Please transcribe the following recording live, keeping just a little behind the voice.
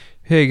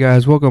Hey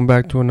guys, welcome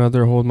back to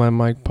another Hold My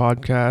Mic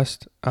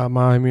podcast.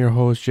 I'm your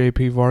host,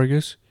 JP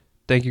Vargas.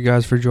 Thank you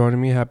guys for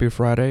joining me. Happy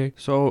Friday.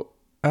 So,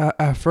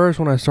 at first,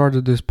 when I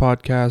started this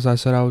podcast, I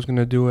said I was going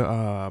to do it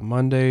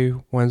Monday,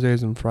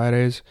 Wednesdays, and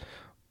Fridays.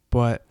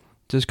 But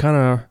just kind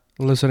of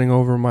listening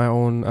over my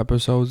own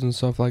episodes and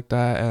stuff like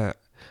that,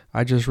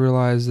 I just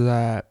realized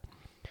that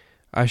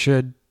I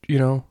should,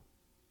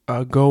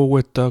 go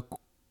with the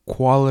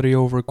quality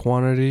over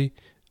quantity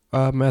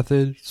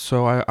method.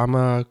 So, I'm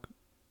going to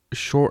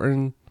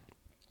shorten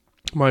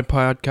my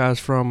podcast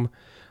from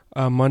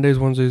Mondays,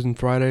 Wednesdays, and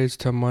Fridays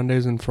to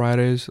Mondays and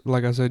Fridays.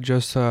 Like I said,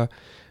 just to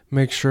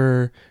make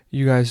sure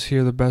you guys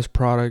hear the best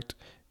product.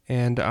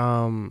 And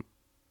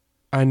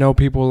I know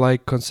people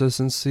like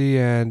consistency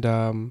and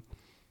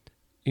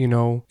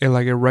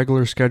like a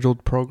regular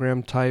scheduled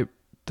program type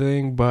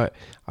thing, but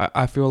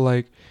I feel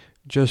like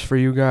just for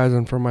you guys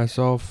and for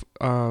myself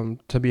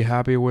to be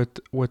happy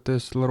with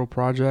this little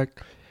project,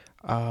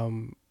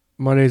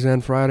 Mondays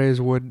and Fridays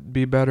would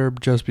be better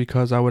just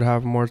because I would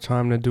have more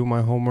time to do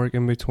my homework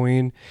in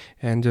between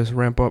and just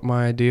ramp up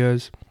my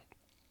ideas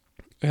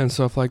and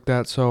stuff like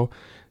that. So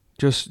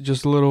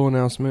just a little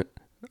announcement.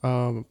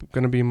 Going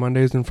to be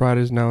Mondays and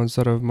Fridays now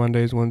instead of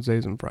Mondays,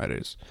 Wednesdays, and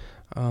Fridays.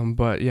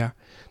 But yeah,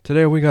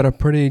 today we got a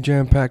pretty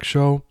jam-packed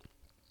show.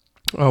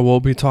 We'll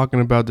be talking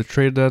about the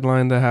trade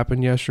deadline that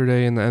happened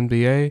yesterday in the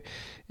NBA,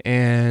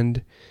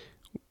 and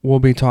we'll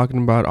be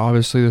talking about,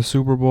 obviously, the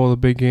Super Bowl, the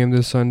big game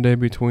this Sunday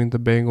between the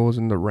Bengals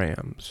and the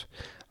Rams.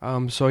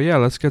 So yeah,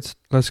 let's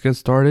get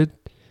started.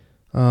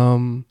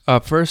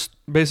 First,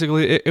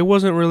 basically, it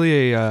wasn't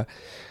really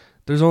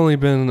there's only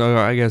been,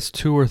 I guess,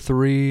 2 or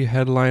 3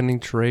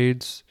 headlining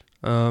trades.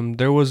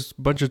 There was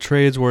a bunch of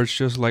trades where it's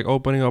just like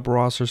opening up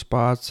roster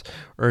spots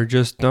or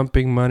just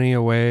dumping money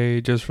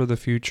away just for the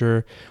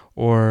future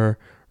or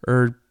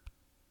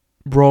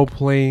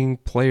role-playing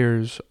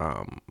players,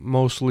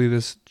 mostly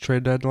this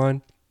trade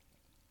deadline.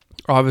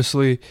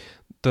 Obviously,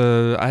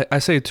 I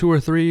say 2 or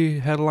 3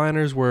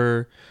 headliners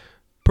were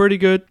pretty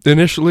good.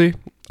 Initially,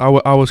 I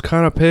was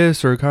kind of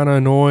pissed or kind of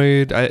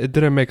annoyed. It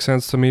didn't make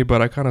sense to me,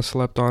 but I kind of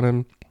slept on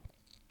him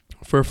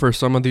for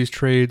some of these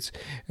trades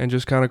and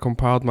just kind of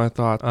compiled my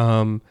thoughts.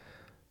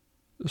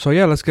 So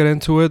yeah, let's get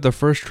into it. The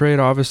first trade,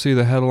 obviously,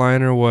 the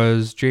headliner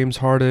was James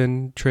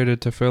Harden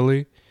traded to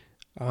Philly.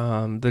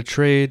 The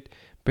trade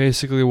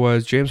basically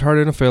was James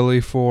Harden to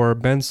Philly for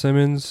Ben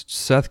Simmons,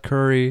 Seth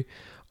Curry,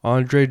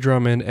 Andre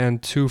Drummond,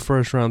 and 2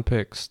 first-round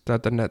picks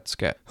that the Nets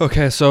get.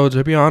 Okay, so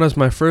to be honest,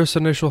 my first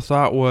initial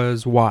thought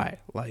was why?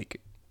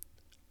 Like,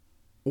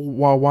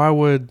 why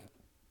would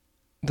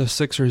the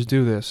Sixers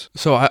do this?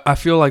 So I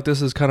feel like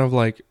this is kind of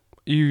like,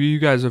 you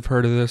guys have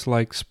heard of this,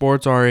 like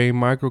sports are a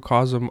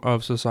microcosm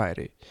of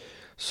society.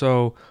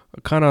 So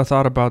I kind of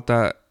thought about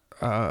that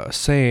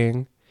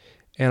saying,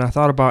 and I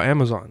thought about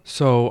Amazon.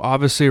 So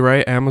obviously,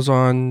 right,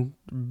 Amazon,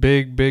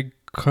 big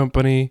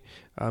company.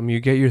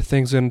 You get your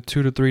things in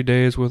 2 to 3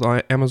 days with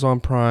Amazon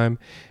Prime,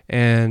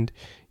 and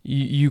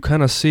you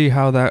kind of see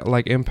how that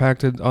like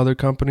impacted other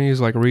companies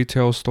like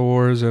retail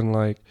stores and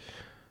like,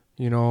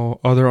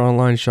 other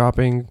online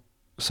shopping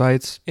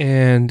sites.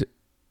 And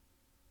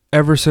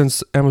ever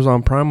since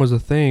Amazon Prime was a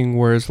thing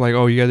where it's like,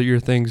 oh, you get your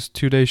things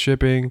 2-day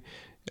shipping,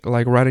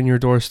 like right in your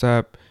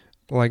doorstep,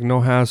 like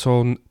no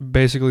hassle.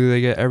 Basically, they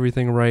get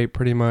everything right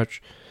pretty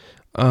much.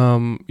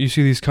 You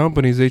see these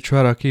companies, they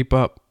try to keep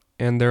up,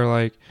 and they're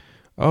like,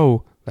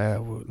 oh,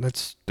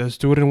 let's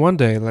do it in 1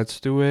 day. Let's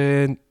do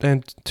it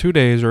in 2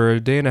 days or a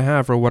day and a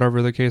half or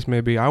whatever the case may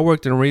be. I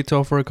worked in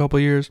retail for a couple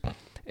of years,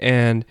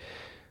 and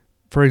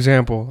for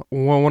example,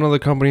 one of the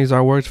companies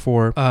I worked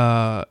for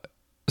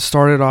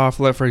started off,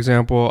 for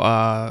example,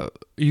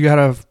 you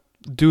gotta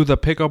do the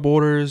pickup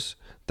orders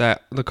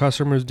that the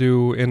customers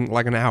do in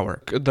like an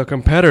hour. The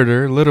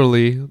competitor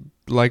literally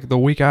like the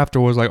week after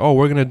was like, oh,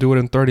 we're gonna do it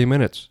in 30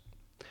 minutes.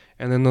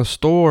 And then the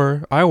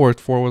store I worked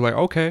for was like,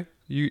 okay,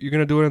 you're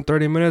going to do it in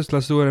 30 minutes?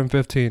 Let's do it in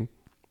 15.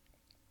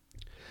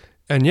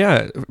 And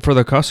yeah, for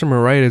the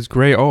customer, right, it's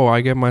great. Oh,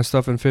 I get my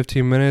stuff in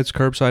 15 minutes,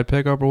 curbside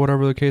pickup or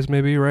whatever the case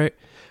may be, right?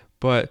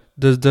 But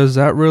does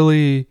that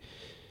really,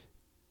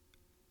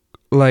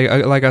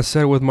 like I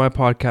said with my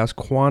podcast,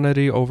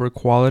 quantity over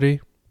quality,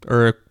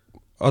 or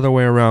other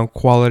way around,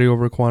 quality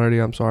over quantity,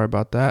 I'm sorry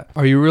about that.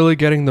 Are you really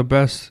getting the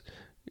best,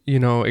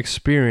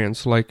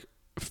 experience? Like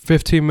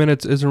 15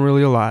 minutes isn't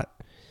really a lot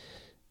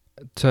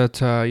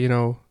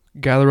to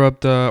gather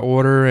up the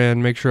order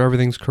and make sure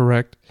everything's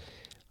correct.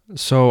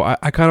 So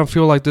I kind of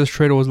feel like this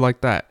trade was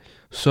like that.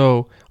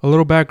 So a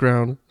little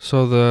background.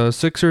 So the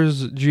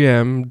Sixers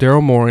GM,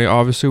 Daryl Morey,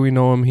 obviously we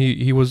know him.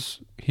 He was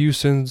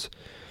Houston's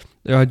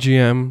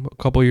GM a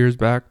couple years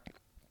back.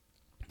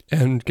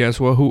 And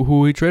guess what?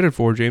 Who he traded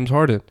for? James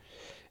Harden.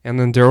 And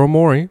then Daryl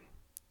Morey,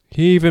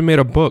 he even made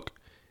a book.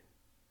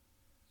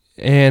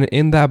 And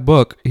in that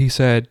book, he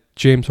said,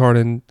 James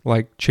Harden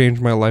like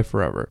changed my life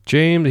forever.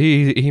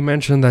 He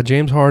mentioned that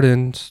James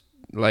Harden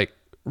like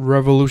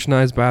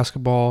revolutionized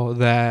basketball,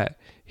 that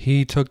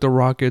he took the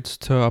Rockets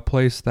to a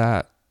place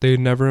that they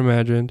never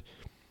imagined.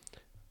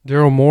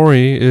 Daryl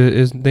Morey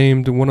is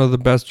named one of the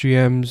best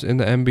GMs in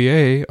the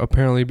NBA,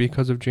 apparently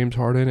because of James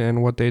Harden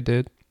and what they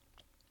did.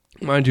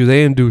 Mind you,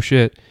 they didn't do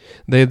shit.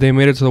 They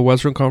made it to the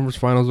Western Conference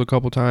Finals a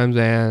couple times,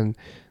 and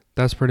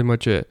that's pretty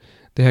much it.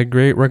 They had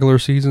great regular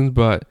seasons,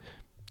 but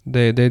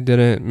they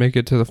didn't make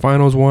it to the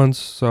finals once,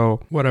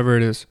 so whatever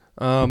it is.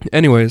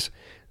 Anyways,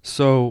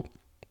 so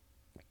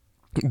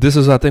this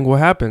is, I think, what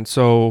happened.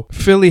 So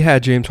Philly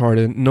had James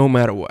Harden no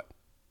matter what.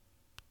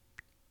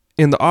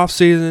 In the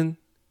offseason,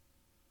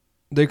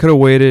 they could have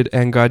waited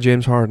and got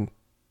James Harden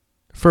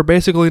for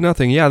basically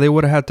nothing. Yeah, they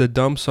would have had to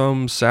dump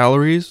some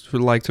salaries for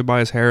like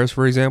Tobias Harris,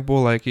 for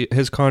example. Like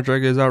his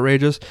contract is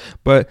outrageous,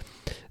 but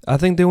I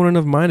think they wouldn't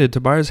have minded.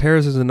 Tobias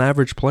Harris is an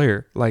average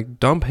player. Like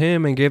dump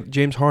him and give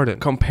James Harden.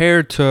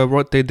 Compared to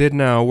what they did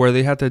now, where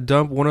they had to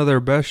dump one of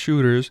their best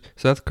shooters,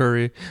 Seth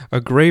Curry,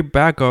 a great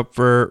backup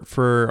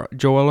for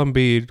Joel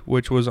Embiid,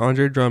 which was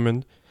Andre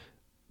Drummond,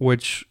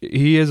 which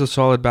he is a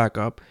solid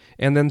backup,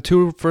 and then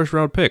 2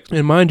 first-round picks.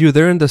 And mind you,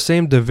 they're in the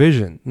same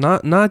division,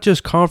 not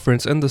just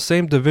conference, in the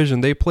same division.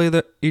 They play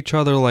each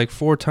other like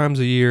 4 times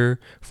a year,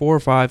 4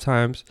 or 5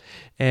 times,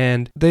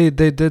 and they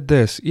did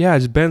this. Yeah,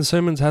 Ben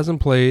Simmons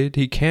hasn't played.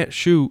 He can't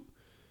shoot,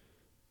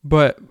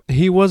 but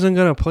he wasn't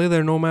going to play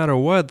there no matter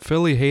what.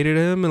 Philly hated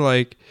him, and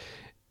like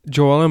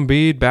Joel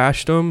Embiid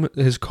bashed him.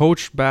 His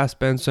coach bashed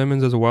Ben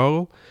Simmons as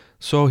well,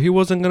 so he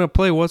wasn't going to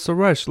play. What's the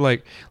rush?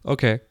 Like,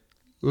 okay.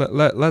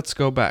 Let's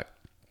go back.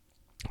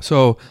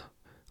 So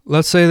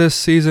let's say this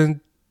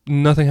season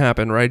nothing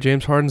happened, right?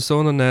 James Harden's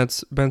still in the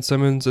Nets. Ben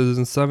Simmons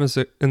is still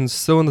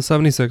in the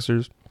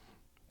 76ers.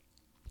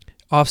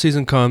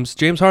 Offseason comes.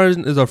 James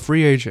Harden is a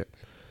free agent,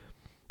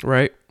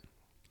 right?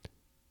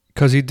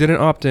 Because he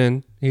didn't opt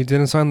in. He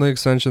didn't sign the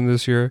extension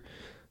this year.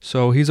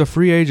 So he's a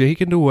free agent. He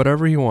can do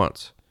whatever he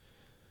wants.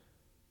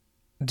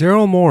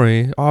 Daryl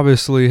Morey,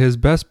 obviously his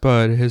best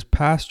bud, his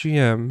past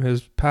GM,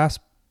 his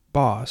past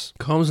boss,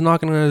 comes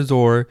knocking on his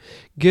door,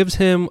 gives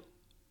him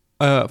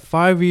a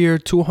 5-year,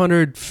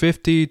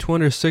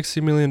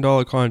 $260 million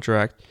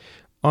contract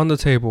on the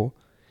table.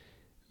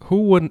 Who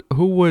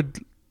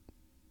would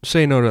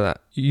say no to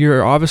that?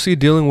 You're obviously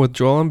dealing with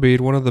Joel Embiid,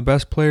 one of the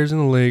best players in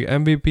the league,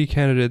 MVP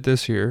candidate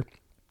this year.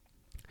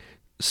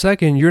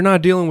 Second, you're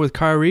not dealing with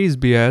Kyrie's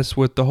BS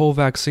with the whole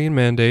vaccine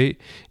mandate.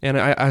 And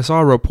I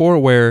saw a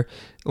report where,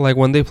 like,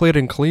 when they played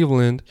in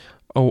Cleveland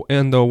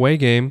in the away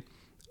game,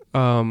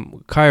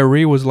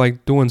 Kyrie was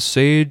like doing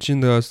sage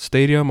in the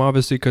stadium,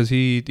 obviously, because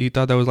he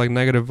thought that was like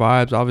negative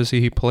vibes. Obviously,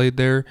 he played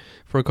there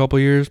for a couple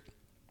years,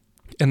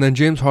 and then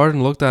James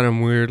Harden looked at him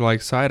weird,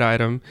 like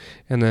side-eyed him,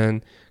 and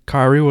then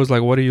Kyrie was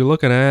like, "What are you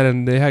looking at?"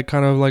 And they had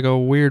kind of like a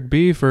weird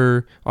beef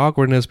or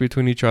awkwardness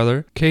between each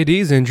other.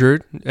 KD's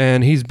injured,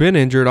 and he's been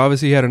injured.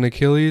 Obviously, he had an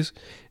Achilles,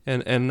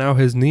 and now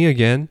his knee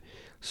again.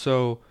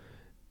 So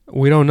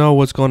we don't know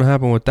what's going to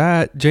happen with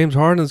that. James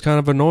Harden's kind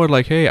of annoyed,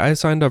 like, hey, I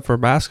signed up for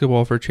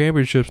basketball, for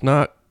championships,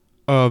 not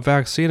a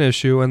vaccine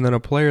issue, and then a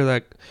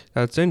player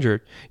that's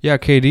injured. Yeah,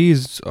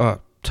 KD's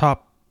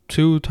top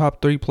 2,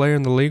 top 3 player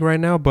in the league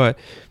right now, but,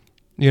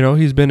 you know,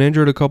 he's been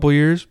injured a couple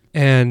years,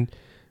 and,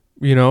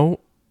 you know,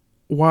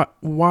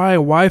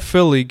 why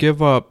Philly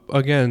give up,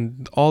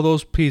 again, all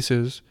those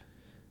pieces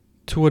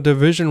to a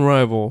division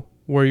rival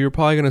where you're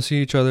probably going to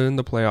see each other in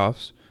the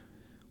playoffs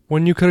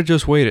when you could have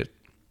just waited?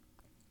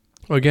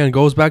 Again,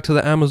 goes back to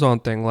the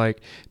Amazon thing.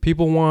 Like,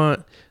 people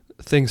want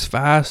things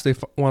fast. They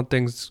want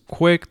things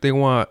quick. They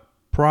want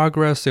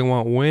progress. They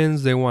want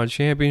wins. They want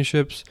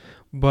championships.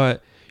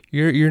 But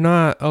you're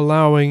not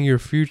allowing your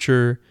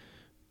future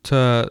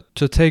to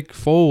take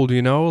fold,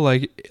 you know?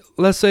 Like,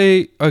 let's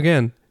say,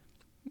 again,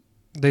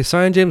 they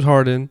sign James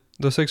Harden,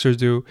 the Sixers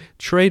do,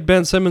 trade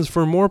Ben Simmons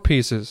for more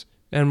pieces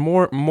and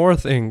more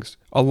things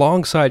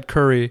alongside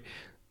Curry,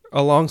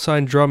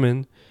 alongside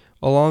Drummond,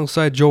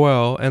 alongside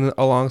Joel, and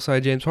alongside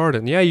James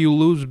Harden. Yeah, you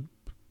lose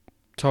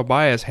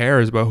Tobias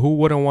Harris, but who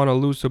wouldn't want to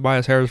lose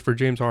Tobias Harris for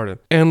James Harden?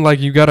 And, like,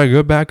 you got a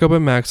good backup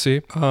in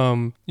Maxey.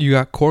 You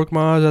got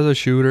Korkmaz as a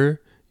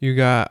shooter. You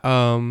got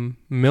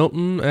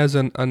Milton as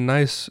a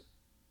nice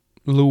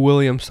Lou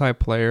Williams type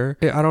player.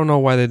 I don't know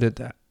why they did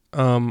that.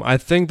 I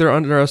think they're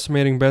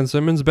underestimating Ben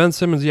Simmons. Ben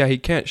Simmons, yeah, he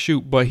can't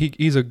shoot, but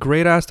he's a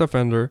great-ass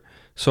defender.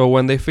 So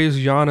when they face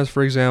Giannis,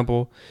 for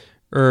example,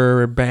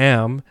 or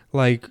Bam,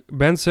 like,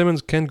 Ben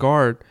Simmons can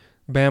guard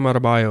Bam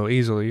Adebayo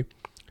easily.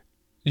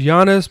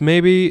 Giannis,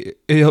 maybe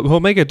he'll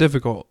make it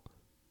difficult,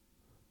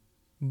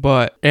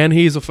 and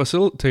he's a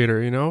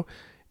facilitator, you know.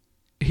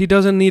 He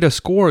doesn't need a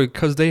score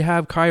because they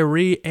have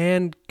Kyrie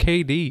and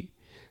KD.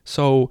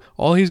 So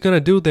all he's going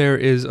to do there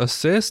is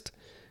assist,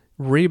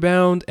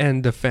 rebound,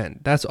 and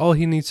defend. That's all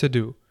he needs to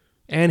do.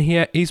 And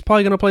he's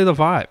probably going to play the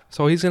 5.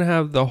 So he's going to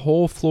have the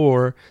whole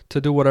floor to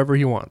do whatever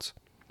he wants.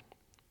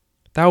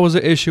 That was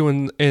an issue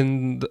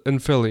in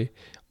Philly.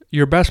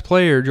 Your best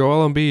player,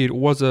 Joel Embiid,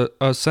 was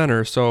a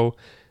center, so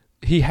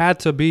he had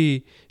to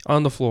be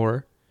on the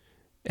floor.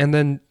 And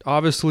then,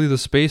 obviously, the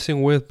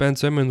spacing with Ben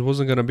Simmons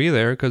wasn't going to be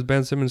there because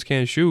Ben Simmons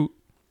can't shoot.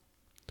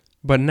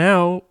 But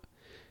now,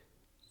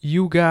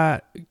 You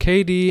got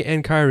KD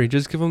and Kyrie.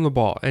 Just give them the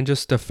ball and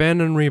just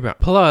defend and rebound.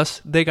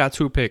 Plus, they got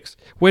 2 picks,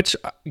 which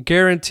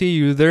guarantee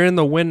you they're in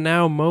the win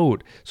now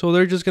mode. So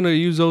they're just going to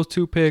use those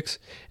 2 picks.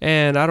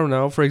 And I don't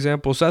know, for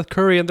example, Seth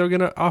Curry, and they're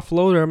going to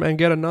offload him and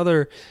get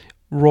another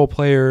role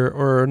player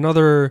or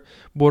another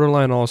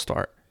borderline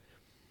all-star.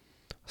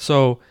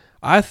 So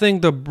I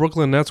think the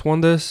Brooklyn Nets won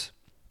this.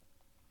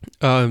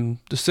 The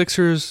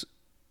Sixers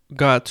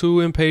got too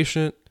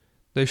impatient.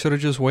 They should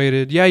have just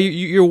waited. Yeah,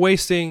 you're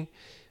wasting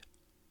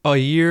a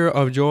year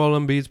of Joel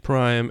Embiid's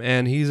prime,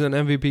 and he's an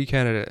MVP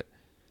candidate.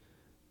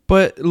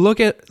 But look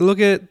at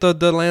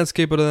the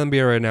landscape of the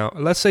NBA right now.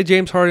 Let's say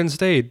James Harden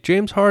stayed.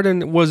 James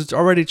Harden was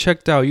already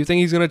checked out. You think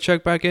he's going to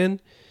check back in?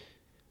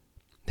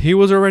 He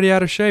was already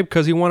out of shape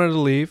because he wanted to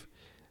leave.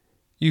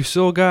 You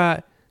still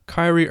got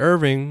Kyrie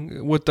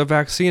Irving with the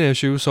vaccine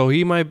issue, so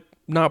he might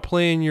not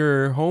play in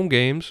your home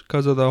games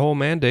because of the whole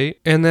mandate.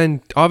 And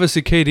then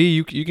obviously KD,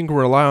 you can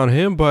rely on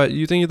him, but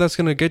you think that's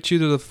going to get you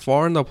to the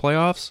far in the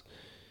playoffs?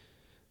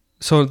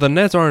 So the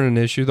Nets aren't an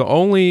issue. The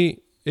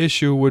only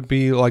issue would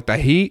be like the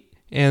Heat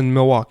and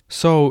Milwaukee.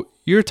 So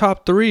you're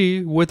top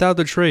 3 without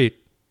the trade.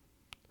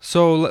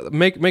 So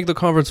make the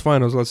conference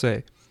finals, let's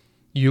say.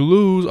 You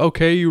lose,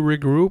 okay, you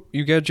regroup,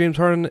 you get James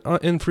Harden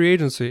in free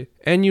agency,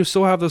 and you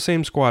still have the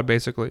same squad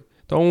basically.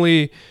 The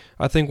only,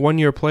 I think,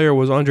 1-year player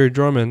was Andre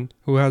Drummond,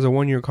 who has a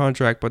 1-year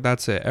contract, but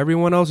that's it.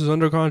 Everyone else is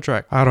under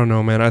contract. I don't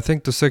know, man. I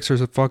think the Sixers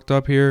have fucked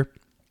up here.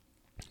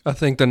 I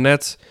think the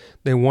Nets,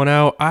 they won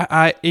out.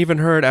 I even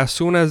heard as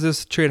soon as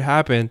this trade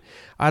happened,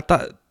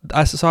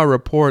 I saw a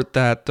report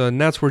that the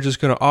Nets were just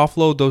going to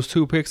offload those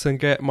 2 picks and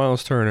get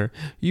Miles Turner.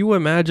 You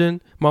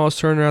imagine Miles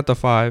Turner at the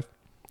 5,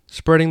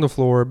 spreading the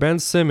floor, Ben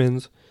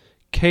Simmons,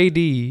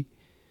 KD,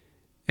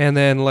 and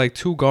then like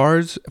 2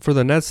 guards for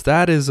the Nets.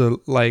 That is a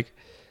like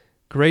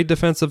great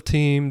defensive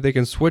team. They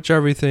can switch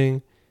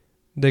everything.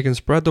 They can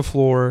spread the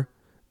floor.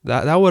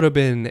 That would have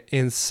been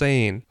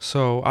insane.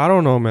 So, I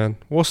don't know, man.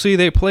 We'll see.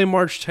 They play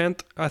March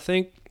 10th, I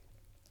think.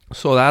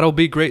 So, that'll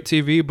be great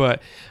TV,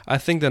 but I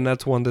think the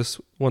Nets won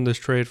this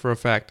trade for a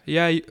fact.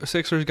 Yeah,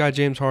 Sixers got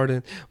James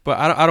Harden, but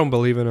I don't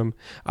believe in him.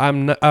 I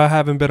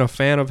haven't been a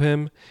fan of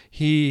him.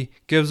 He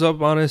gives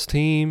up on his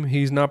team.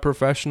 He's not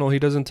professional. He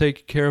doesn't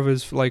take care of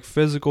his like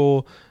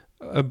physical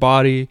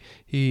body.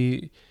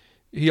 He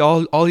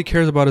all he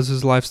cares about is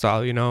his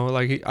lifestyle, you know?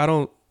 Like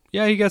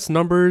he gets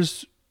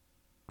numbers,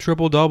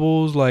 triple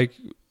doubles, like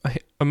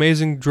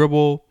amazing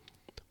dribble,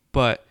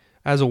 but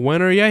as a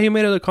winner, yeah, he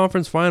made it to the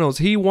conference finals.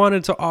 He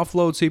wanted to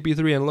offload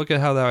CP3, and look at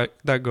how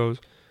that goes.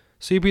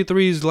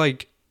 CP3 is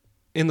like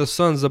in the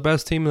Suns, the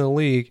best team in the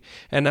league,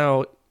 and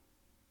now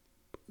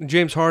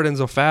James Harden's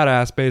a fat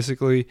ass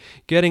basically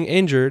getting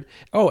injured.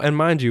 Oh, and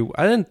mind you,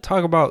 I didn't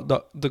talk about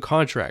the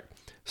contract.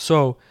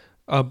 So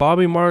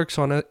Bobby Marks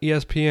on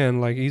ESPN,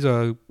 like he's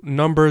a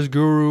numbers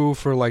guru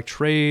for like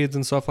trades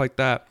and stuff like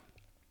that.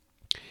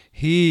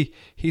 He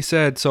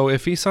said, so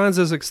if he signs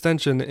this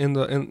extension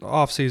in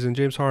off season,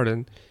 James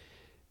Harden,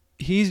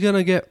 he's going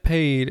to get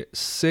paid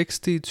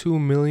 $62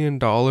 million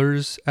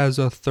as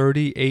a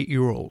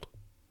 38-year-old.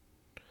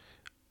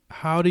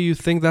 How do you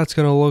think that's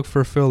going to look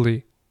for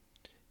Philly?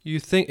 You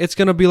think it's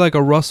going to be like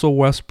a Russell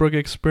Westbrook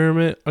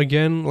experiment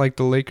again, like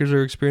the Lakers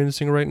are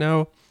experiencing right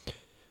now?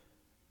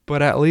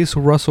 But at least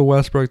Russell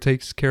Westbrook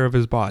takes care of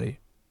his body.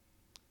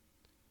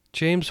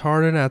 James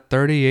Harden at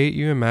 38,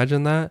 you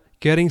imagine that?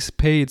 Getting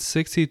paid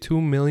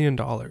 $62 million.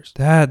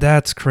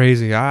 That's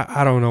crazy.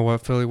 I don't know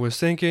what Philly was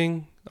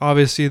thinking.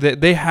 Obviously,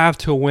 they have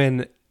to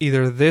win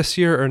either this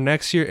year or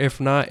next year. If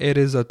not, it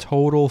is a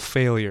total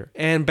failure.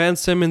 And Ben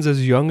Simmons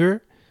is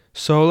younger.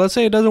 So let's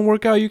say it doesn't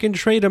work out. You can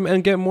trade him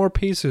and get more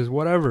pieces,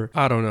 whatever.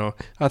 I don't know.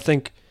 I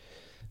think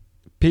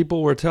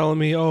people were telling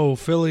me, oh,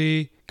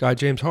 Philly got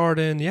James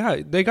Harden. Yeah,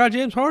 they got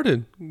James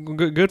Harden.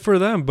 Good for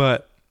them.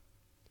 But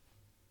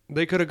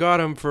they could have got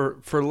him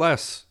for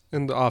less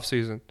in the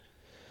offseason.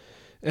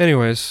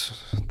 Anyways,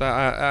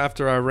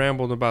 after I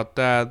rambled about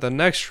that, the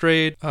next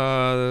trade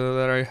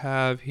that I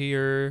have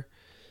here,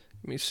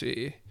 let me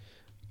see.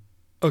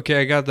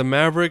 Okay, I got the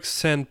Mavericks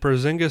send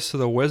Porzingis to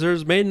the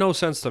Wizards. Made no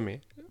sense to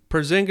me.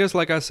 Porzingis,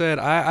 like I said,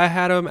 I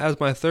had him as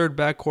my third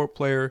backcourt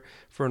player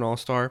for an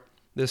All-Star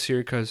this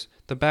year because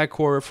the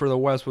backcourt for the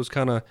West was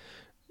kind of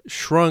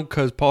shrunk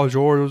because Paul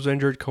George was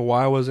injured,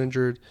 Kawhi was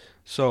injured.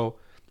 So,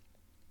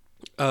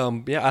 I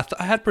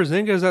had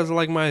Porzingis as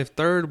like my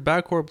third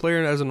backcourt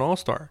player as an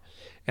All-Star.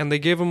 And they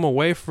gave him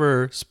away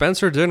for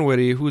Spencer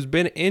Dinwiddie, who's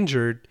been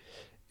injured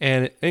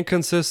and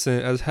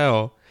inconsistent as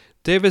hell.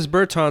 Davis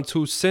Bertans,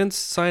 who since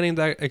signing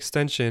that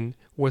extension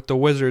with the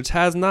Wizards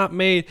has not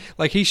made,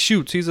 like he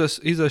shoots. He's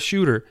a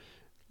shooter,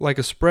 like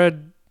a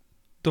spread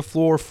the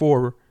floor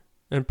forward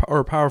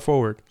or power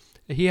forward.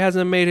 He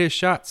hasn't made his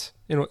shots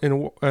in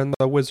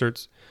the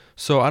Wizards.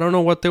 So I don't know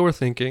what they were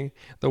thinking.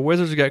 The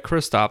Wizards got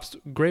Kristaps,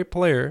 great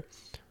player.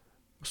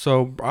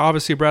 So,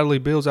 obviously, Bradley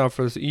Beal's out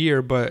for this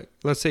year, but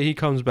let's say he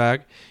comes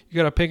back. You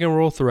got a pick and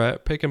roll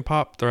threat, pick and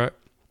pop threat,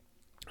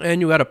 and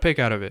you got a pick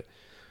out of it.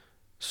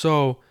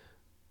 So,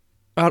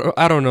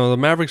 I don't know. The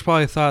Mavericks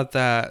probably thought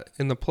that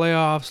in the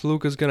playoffs,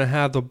 Luka's going to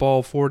have the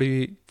ball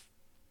 40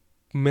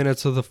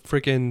 minutes of the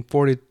freaking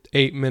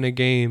 48-minute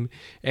game,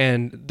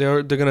 and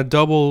they're going to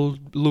double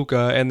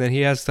Luka, and then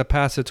he has to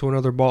pass it to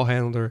another ball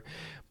handler.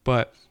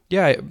 But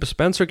yeah,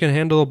 Spencer can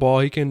handle the ball.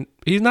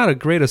 He's not a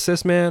great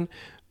assist man,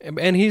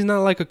 and he's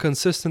not like a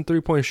consistent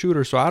three-point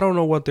shooter, so I don't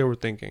know what they were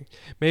thinking.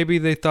 Maybe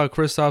they thought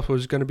Kristaps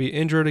was going to be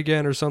injured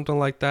again or something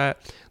like that.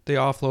 They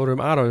offloaded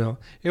him. I don't know.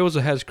 It was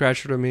a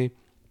head-scratcher to me.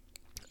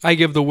 I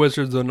give the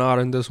Wizards the nod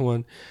in this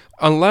one,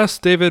 unless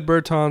David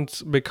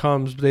Bertans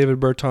becomes David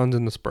Bertans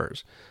in the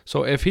Spurs.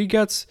 So if he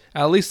gets,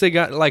 at least they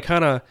got like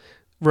kind of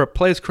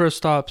replace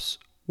Kristaps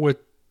with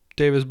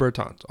Davis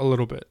Bertans a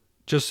little bit,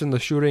 just in the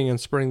shooting and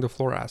spreading the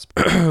floor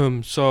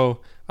aspect. So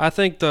I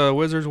think the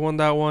Wizards won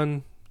that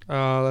one.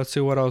 Let's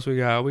see what else we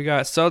got. We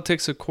got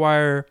Celtics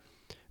acquire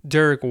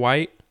Derek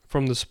White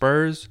from the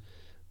Spurs.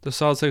 The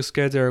Celtics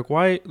get Derek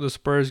White. The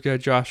Spurs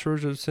get Josh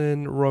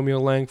Richardson, Romeo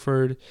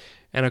Langford,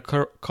 and a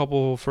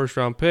couple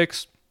first-round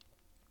picks.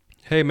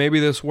 Hey, maybe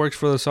this works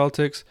for the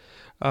Celtics.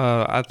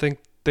 I think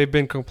they've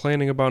been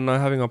complaining about not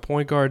having a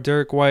point guard.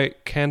 Derek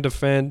White can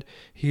defend.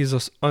 He's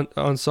an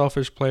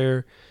unselfish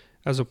player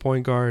as a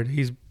point guard.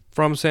 He's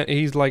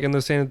like in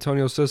the San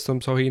Antonio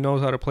system, so he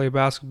knows how to play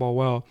basketball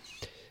well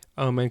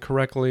and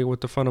correctly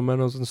with the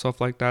fundamentals and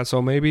stuff like that.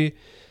 So maybe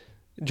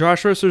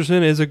Josh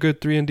Richardson is a good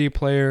 3-and-D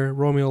player.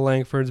 Romeo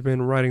Langford's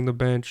been riding the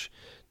bench.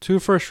 2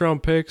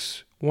 first-round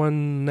picks.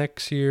 One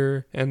next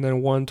year, and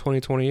then one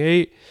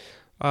 2028.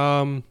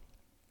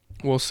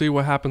 We'll see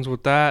what happens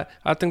with that.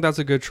 I think that's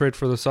a good trade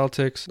for the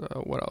Celtics.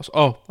 What else?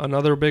 Oh,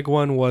 another big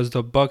one was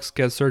the Bucks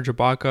get Serge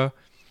Ibaka.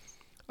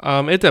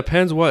 It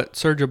depends what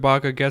Serge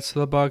Ibaka gets to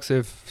the Bucks.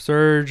 If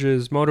Serge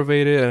is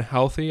motivated and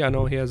healthy, I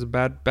know he has a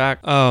bad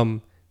back.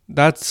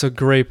 That's a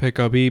great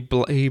pickup. He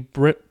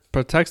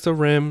protects the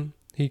rim.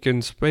 He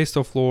can space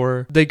the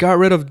floor. They got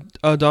rid of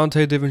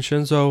Dante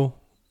DiVincenzo,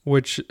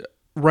 which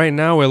right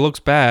now it looks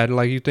bad.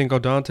 Like you think,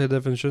 Dante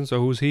DiVincenzo,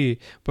 who's he?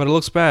 But it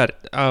looks bad.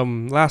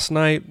 Last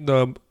night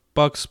the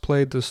Bucks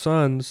played the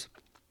Suns,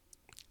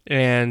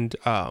 and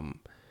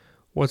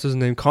what's his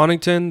name?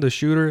 Connaughton, the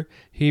shooter,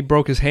 he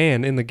broke his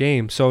hand in the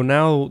game. So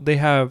now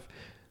they're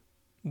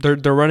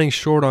running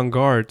short on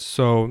guards.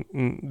 So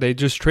they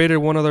just traded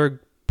one of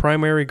their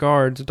primary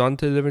guards,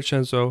 Dante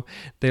DiVincenzo.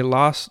 They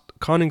lost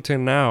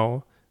Connaughton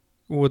now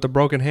with a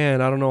broken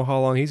hand. I don't know how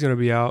long he's going to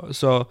be out.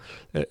 So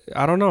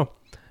I don't know.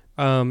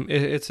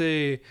 It's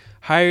a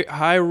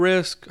high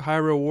risk, high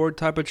reward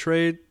type of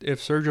trade.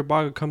 If Serge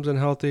Ibaka comes in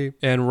healthy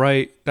and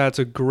right, that's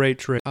a great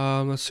trade.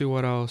 Let's see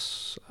what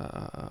else.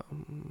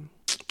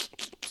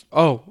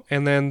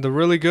 And then the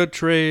really good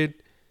trade,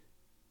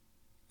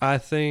 I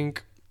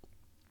think,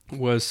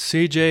 was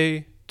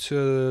CJ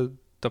to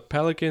the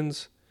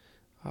Pelicans.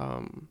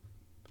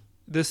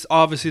 This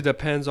obviously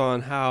depends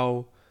on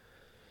how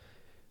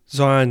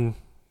Zion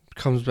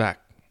comes back.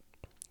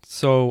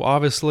 So,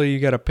 obviously, you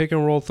got a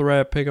pick-and-roll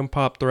threat,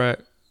 pick-and-pop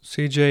threat,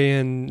 CJ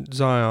and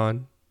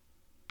Zion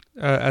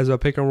as a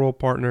pick-and-roll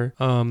partner.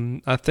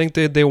 I think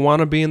they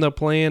want to be in the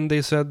play-in,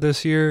 they said,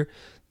 this year.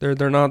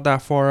 They're not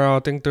that far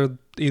out. I think they're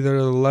either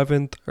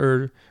 11th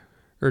or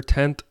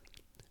 10th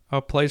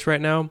place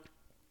right now.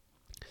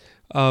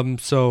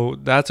 So,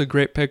 that's a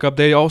great pickup.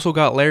 They also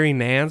got Larry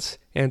Nance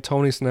and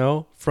Tony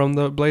Snell from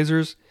the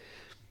Blazers.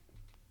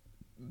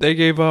 They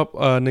gave up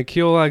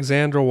Nickeil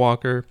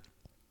Alexander-Walker,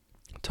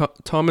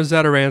 Thomas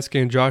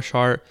Zadaransky, and Josh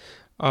Hart.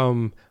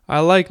 I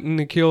like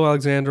Nickeil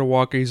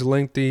Alexander-Walker. He's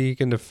lengthy. He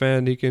can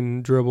defend. He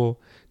can dribble.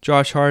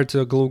 Josh Hart's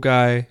a glue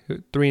guy,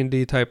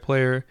 3-and-D type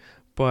player.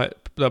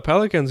 But the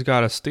Pelicans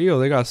got a steal.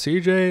 They got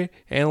CJ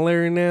and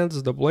Larry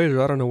Nance. The Blazers,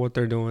 I don't know what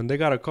they're doing. They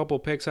got a couple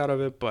picks out of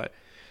it, but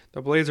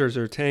the Blazers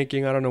are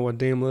tanking. I don't know what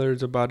Dame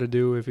Lillard's about to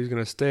do, if he's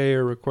going to stay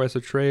or request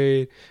a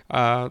trade.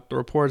 The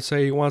reports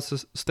say he wants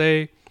to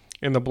stay.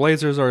 And the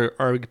Blazers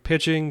are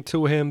pitching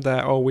to him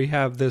that, we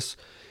have this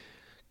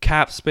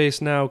cap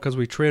space now because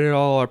we traded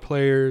all our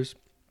players.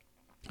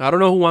 I don't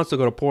know who wants to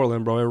go to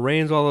Portland, bro. It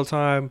rains all the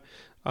time.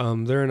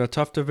 They're in a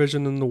tough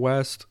division in the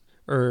West,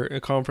 or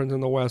a conference in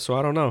the West, so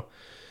I don't know.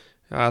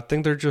 I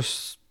think they're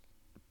just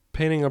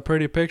painting a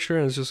pretty picture,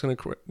 and it's just going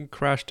to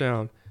crash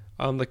down.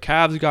 The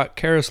Cavs got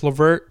Karis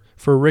LeVert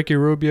for Ricky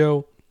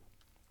Rubio.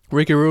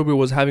 Ricky Rubio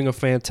was having a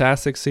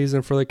fantastic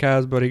season for the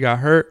Cavs, but he got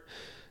hurt,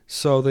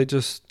 so they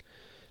just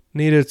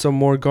needed some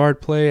more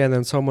guard play and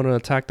then someone to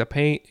attack the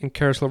paint, and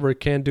Karis LeVert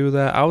can't do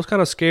that. I was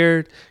kind of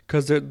scared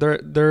because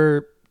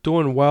they're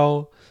doing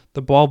well.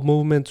 The ball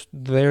movement's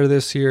there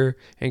this year,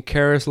 and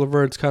Karis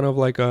LeVert's kind of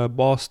like a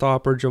ball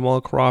stopper,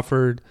 Jamal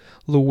Crawford,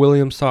 Lou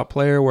Williams type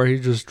player where he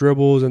just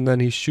dribbles and then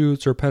he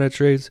shoots or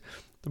penetrates.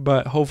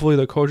 But hopefully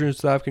the coaching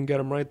staff can get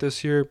him right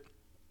this year.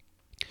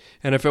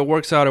 And if it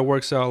works out, it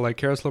works out. Like,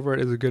 Karis LeVert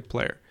is a good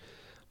player.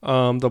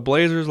 The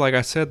Blazers, like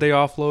I said, they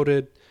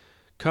offloaded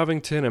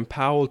Covington and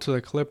Powell to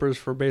the Clippers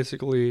for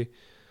basically a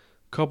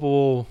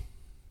couple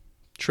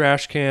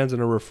trash cans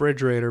and a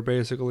refrigerator,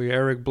 basically.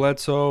 Eric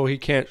Bledsoe, he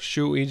can't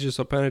shoot. He's just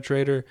a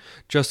penetrator.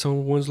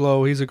 Justin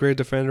Winslow, he's a great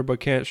defender but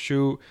can't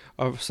shoot.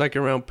 A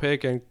second-round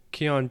pick, and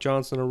Keon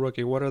Johnson, a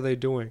rookie. What are they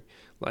doing?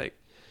 Like,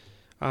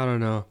 I don't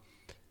know.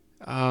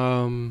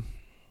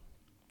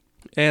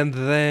 And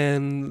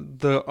then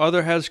the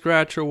other head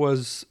scratcher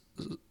was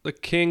the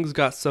Kings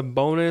got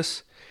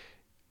Sabonis,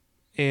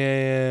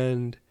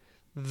 and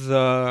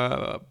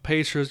the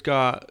Pacers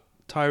got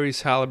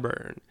Tyrese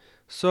Halliburton.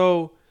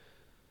 So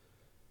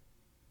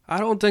I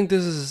don't think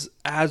this is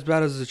as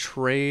bad as a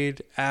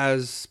trade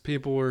as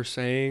people were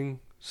saying.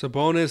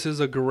 Sabonis is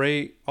a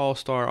great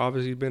all-star.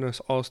 Obviously, he's been an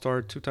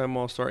all-star, two-time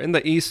all-star in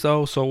the East,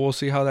 though, so we'll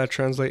see how that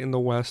translates in the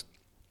West.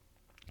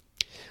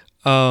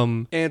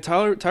 And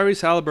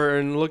Tyrese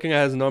Halliburton, looking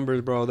at his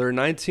numbers, bro, they're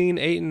 19,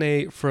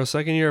 8-8 for a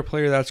second-year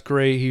player. That's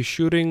great. He's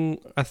shooting,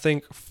 I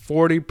think,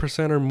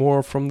 40% or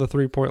more from the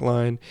three-point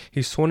line.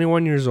 He's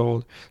 21 years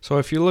old. So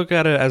if you look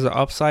at it as an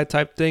upside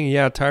type thing,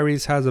 yeah,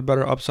 Tyrese has a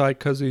better upside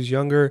because he's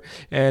younger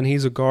and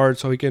he's a guard,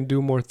 so he can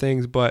do more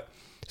things. But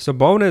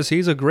Sabonis,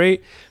 he's a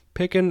great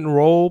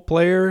pick-and-roll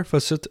player,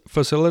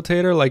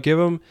 facilitator. Like,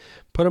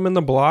 put him in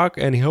the block,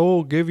 and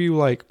he'll give you,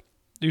 like,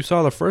 you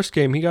saw the first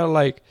game, he got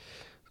like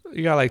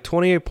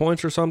 28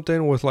 points or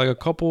something with like a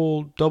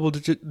couple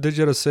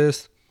double-digit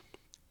assists.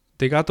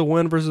 They got the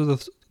win versus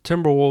the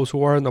Timberwolves,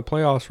 who are in the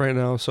playoffs right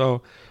now.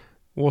 So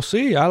we'll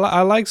see.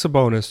 I like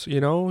Sabonis.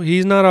 You know,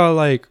 he's not a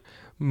like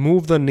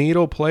move the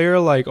needle player.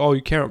 Like, oh,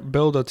 you can't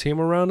build a team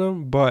around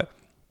him, but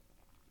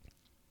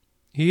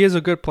he is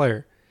a good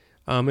player.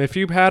 If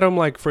you've had him,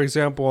 like, for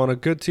example, on a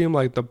good team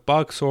like the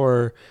Bucks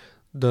or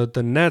the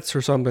Nets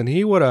or something,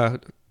 he would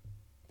have.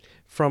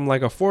 From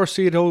like a 4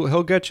 seed,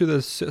 he'll get you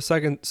the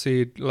second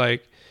seed.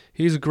 Like,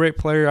 he's a great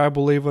player. I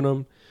believe in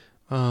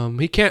him.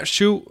 He can't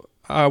shoot.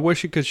 I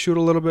wish he could shoot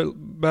a little bit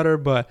better,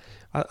 but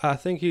I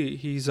think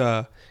he's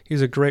a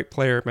great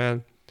player,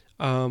 man.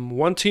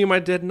 One team I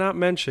did not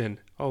mention.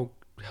 Oh,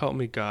 help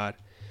me God.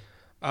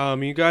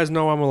 You guys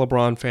know I'm a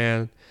LeBron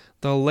fan.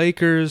 The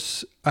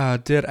Lakers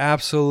did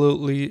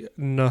absolutely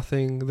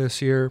nothing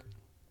this year.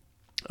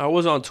 I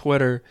was on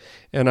Twitter,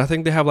 and I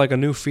think they have like a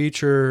new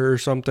feature or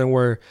something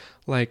where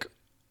like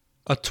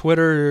a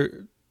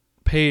Twitter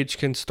page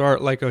can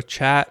start like a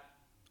chat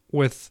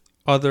with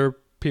other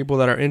people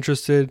that are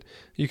interested.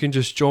 You can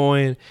just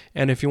join,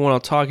 and if you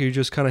want to talk, you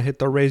just kind of hit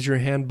the raise your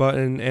hand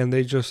button, and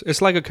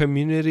it's like a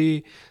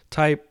community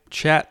type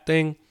chat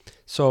thing.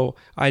 So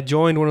I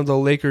joined one of the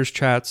Lakers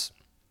chats.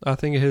 I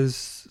think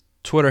his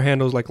Twitter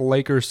handle is like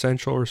Lakers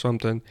Central or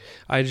something.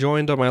 I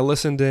joined them, I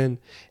listened in,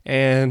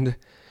 and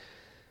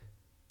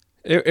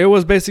it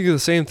was basically the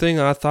same thing.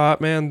 I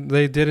thought, man,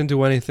 they didn't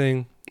do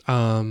anything.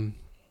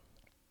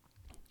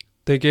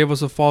 They gave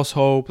us a false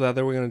hope that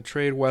they were going to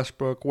trade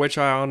Westbrook, which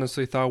I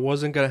honestly thought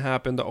wasn't going to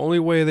happen. The only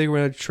way they were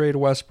going to trade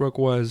Westbrook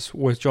was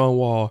with John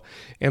Wall,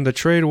 and the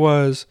trade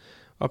was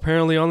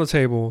apparently on the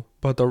table,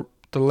 but the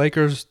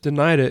Lakers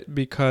denied it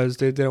because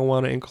they didn't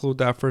want to include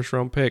that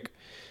first-round pick.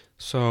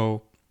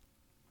 So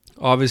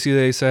obviously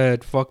they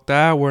said, fuck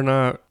that, we're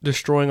not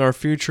destroying our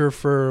future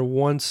for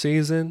one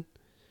season.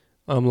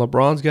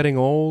 LeBron's getting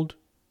old.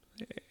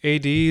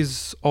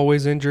 AD's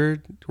always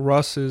injured.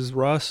 Russ is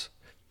Russ.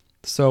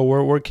 So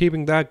we're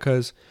keeping that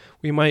because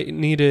we might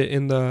need it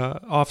in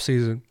the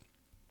offseason.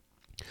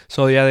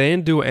 So, yeah, they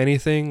didn't do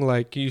anything.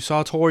 Like, you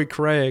saw Torrey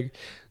Craig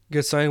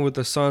get signed with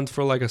the Suns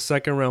for, like, a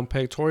second-round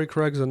pick. Torrey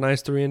Craig's a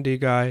nice 3-and-D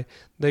guy.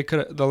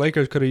 The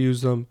Lakers could have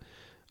used them.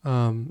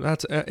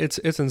 It's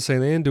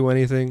insane. They didn't do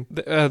anything.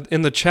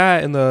 In the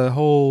chat, in the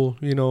whole,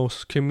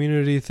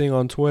 community thing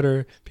on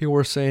Twitter, people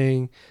were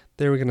saying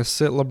they were going to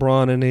sit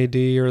LeBron and AD,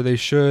 or they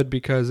should,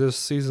 because this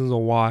season's a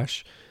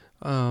wash.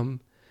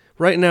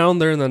 Right now,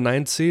 they're in the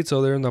 9th seed,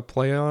 so they're in the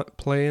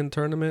play-in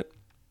tournament.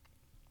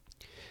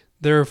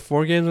 They're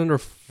 4 games under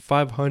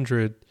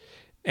 500,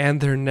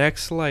 and their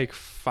next,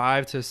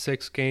 5 to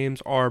 6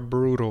 games are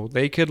brutal.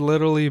 They could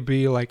literally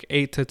be,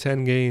 8 to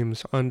 10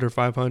 games under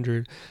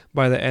 500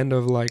 by the end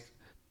of,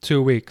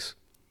 2 weeks.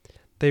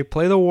 They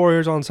play the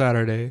Warriors on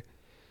Saturday,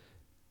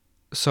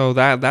 so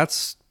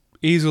that's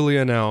easily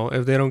an L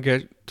if they don't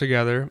get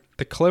together.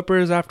 The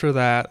Clippers after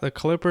that,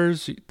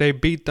 they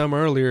beat them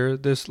earlier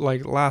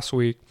last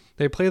week.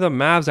 They play the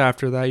Mavs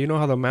after that. You know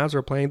how the Mavs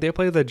are playing. They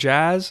play the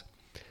Jazz.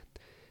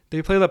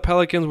 They play the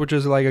Pelicans, which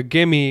is like a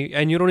gimme,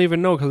 and you don't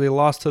even know because they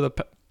lost to the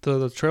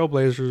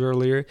Trailblazers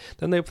earlier.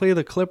 Then they play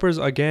the Clippers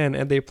again,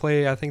 and they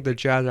play, I think, the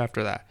Jazz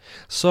after that.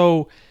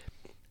 So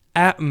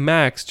at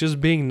max,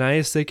 just being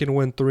nice, they can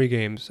win 3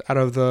 games out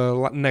of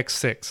the next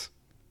 6.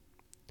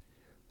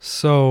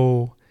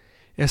 So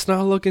it's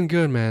not looking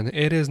good, man.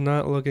 It is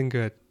not looking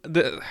good.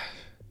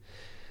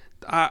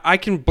 I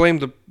can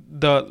blame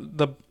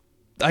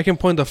I can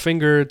point the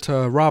finger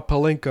to Rob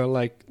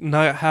Pelinka,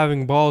 not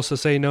having balls to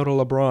say no to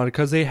LeBron,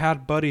 because they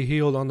had Buddy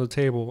Hield on the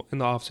table in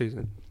the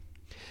offseason.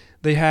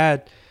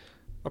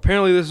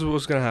 Apparently this is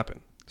what's going to happen.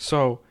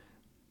 So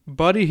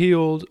Buddy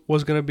Hield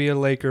was going to be a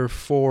Laker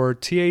for for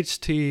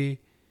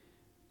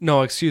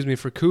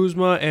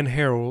Kuzma and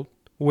Harold,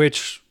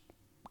 which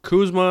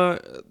Kuzma,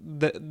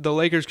 the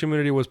Lakers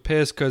community was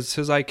pissed because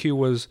his IQ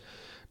was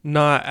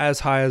not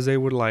as high as they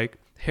would like.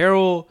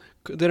 Harrell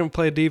didn't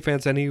play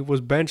defense and he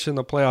was benched in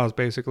the playoffs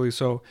basically.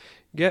 So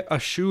get a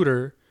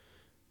shooter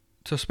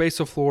to space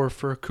the floor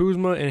for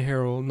Kuzma and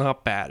Harrell,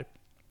 not bad.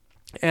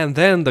 And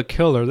then the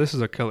killer, this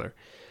is a killer.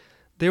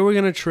 They were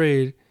going to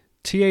trade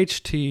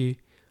THT,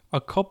 a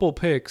couple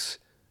picks,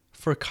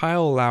 for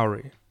Kyle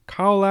Lowry.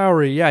 Kyle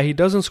Lowry, yeah, he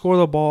doesn't score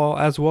the ball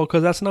as well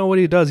because that's not what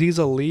he does. He's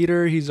a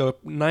leader. He's a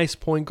nice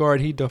point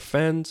guard. He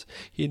defends.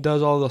 He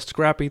does all the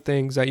scrappy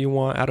things that you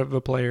want out of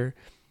a player.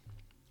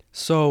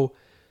 So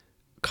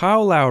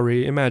Kyle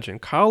Lowry, imagine,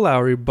 Kyle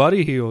Lowry,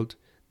 Buddy Hield,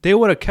 they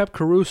would have kept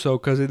Caruso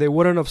because they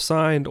wouldn't have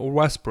signed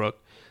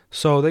Westbrook.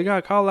 So they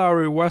got Kyle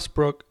Lowry,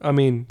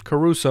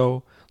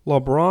 Caruso,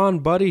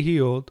 LeBron, Buddy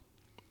Hield,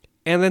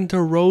 and then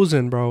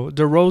DeRozan, bro.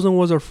 DeRozan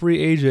was a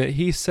free agent.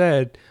 He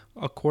said,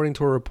 according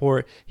to a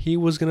report, he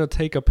was going to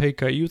take a pay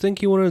cut. You think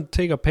he wanted to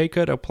take a pay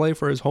cut to play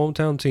for his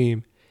hometown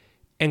team?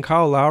 And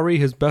Kyle Lowry,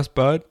 his best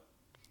bud?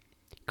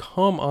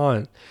 Come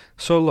on.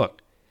 So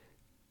look,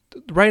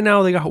 right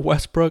now they got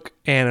Westbrook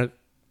and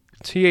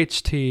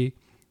THT,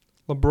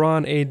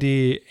 LeBron,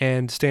 AD,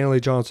 and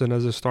Stanley Johnson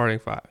as a starting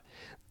five.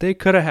 They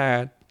could have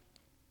had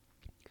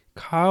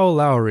Kyle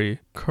Lowry,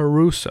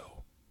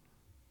 Caruso,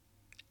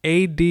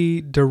 AD,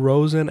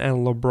 DeRozan,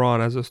 and LeBron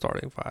as a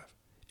starting five.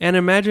 And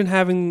imagine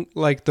having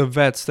like the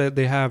vets that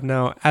they have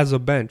now as a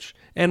bench.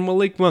 And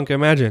Malik Monk,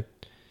 imagine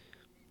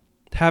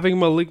having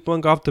Malik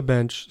Monk off the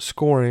bench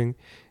scoring,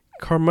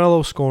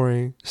 Carmelo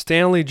scoring,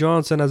 Stanley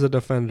Johnson as a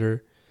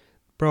defender.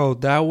 Bro,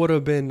 that would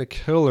have been the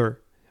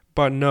killer.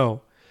 But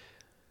no.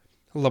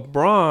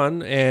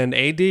 LeBron and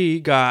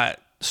AD got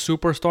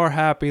superstar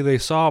happy. They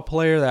saw a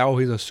player that,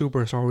 he's a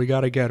superstar. We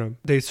got to get him.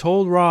 They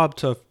told Rob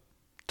to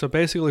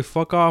basically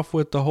fuck off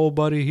with the whole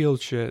Buddy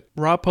Hield shit.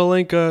 Rob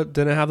Pelinka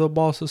didn't have the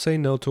balls to say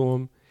no to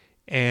him.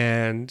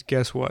 And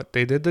guess what?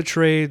 They did the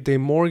trade. They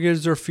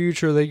mortgaged their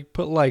future. They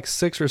put like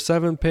 6 or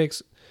 7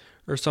 picks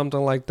or something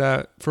like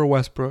that for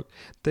Westbrook.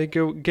 They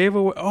gave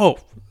away...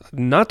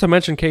 not to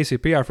mention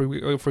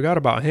KCP. I forgot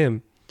about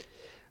him.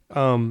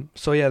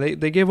 So yeah,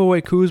 they gave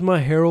away Kuzma,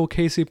 Harrell,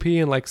 KCP,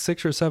 and like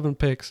 6 or 7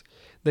 picks.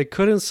 They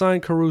couldn't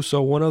sign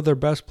Caruso, one of their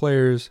best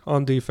players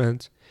on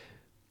defense,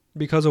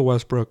 because of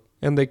Westbrook.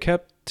 And they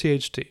kept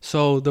THT.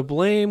 So the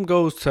blame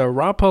goes to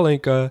Rob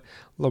Pelinka,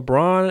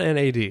 LeBron, and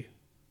AD.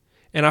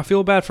 And I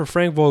feel bad for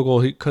Frank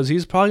Vogel because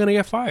he's probably going to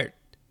get fired.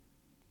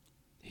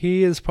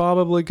 He is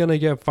probably going to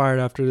get fired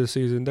after this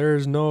season. There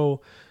is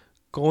no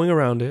going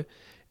around it.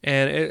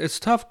 And it's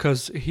tough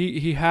because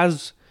he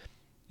has,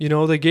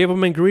 they gave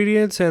him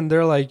ingredients and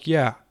they're like,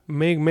 yeah,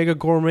 make a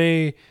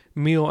gourmet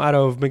meal out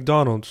of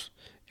McDonald's.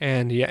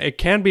 And yeah, it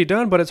can be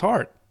done, but it's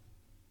hard.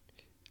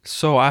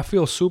 So I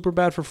feel super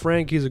bad for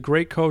Frank. He's a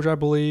great coach, I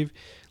believe.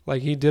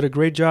 Like, he did a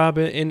great job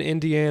in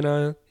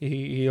Indiana.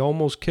 He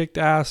almost kicked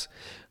ass.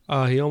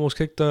 He almost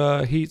kicked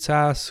the Heat's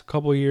ass a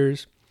couple of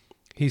years.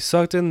 He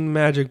sucked in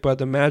Magic, but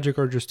the Magic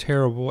are just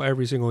terrible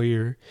every single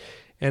year.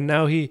 And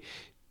now he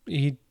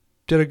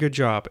did a good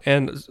job.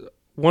 And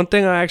one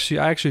thing I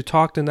actually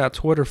talked in that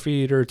Twitter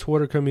feed or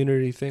Twitter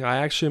community thing, I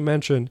actually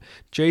mentioned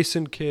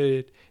Jason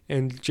Kidd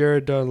and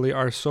Jared Dudley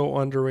are so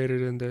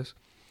underrated in this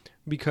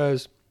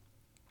because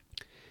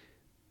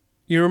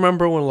you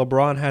remember when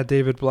LeBron had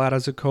David Blatt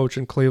as a coach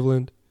in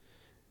Cleveland?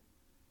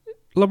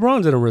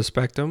 LeBron didn't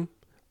respect him.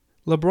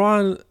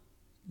 LeBron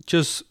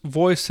just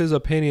voiced his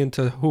opinion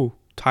to who?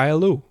 Ty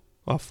Lue,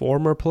 a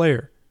former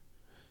player.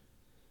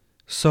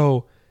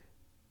 So,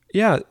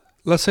 yeah,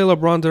 let's say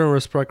LeBron didn't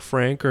respect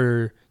Frank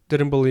or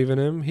didn't believe in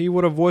him. He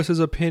would have voiced his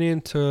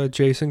opinion to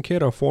Jason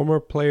Kidd, a former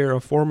player,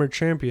 a former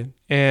champion.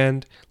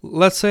 And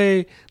let's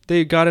say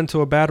they got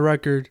into a bad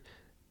record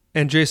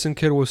and Jason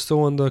Kidd was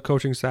still on the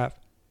coaching staff.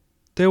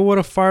 They would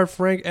have fired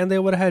Frank and they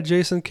would have had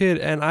Jason Kidd.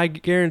 And I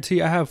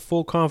guarantee I have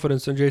full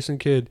confidence in Jason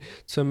Kidd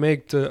to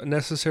make the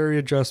necessary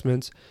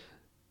adjustments,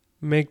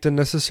 make the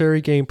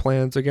necessary game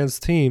plans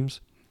against teams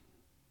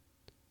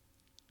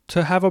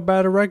to have a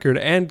better record.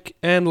 And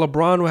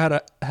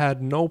LeBron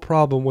had no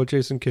problem with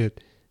Jason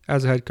Kidd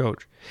as a head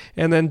coach.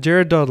 And then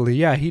Jared Dudley,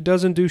 yeah, he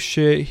doesn't do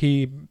shit.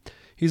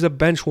 He's a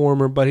bench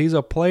warmer, but he's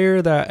a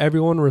player that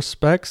everyone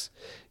respects.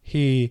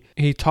 He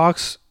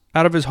talks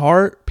out of his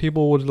heart.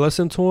 People would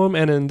listen to him.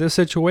 And in this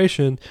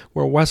situation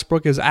where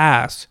Westbrook is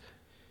ass,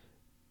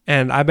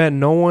 and I bet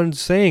no one's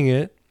saying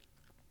it,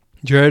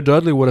 Jared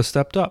Dudley would have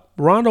stepped up.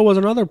 Rondo was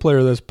another player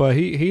of this, but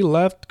he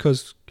left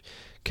because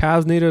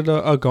Cavs needed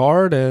a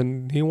guard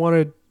and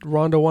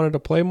Rondo wanted to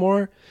play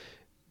more.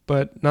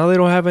 But now they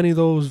don't have any of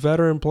those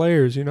veteran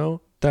players,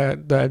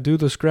 that do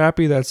the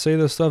scrappy, that say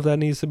the stuff that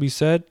needs to be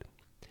said.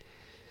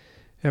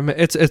 I mean,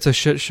 it's a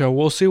shit show.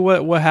 We'll see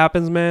what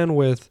happens, man,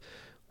 with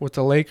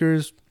the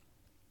Lakers.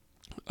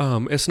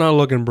 It's not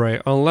looking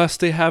bright unless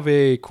they have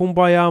a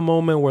kumbaya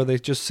moment where they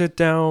just sit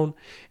down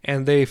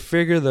and they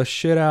figure the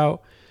shit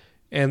out.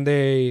 And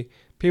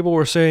people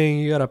were saying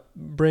you gotta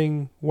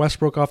bring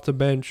Westbrook off the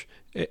bench.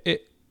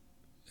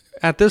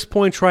 At this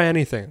point, try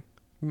anything.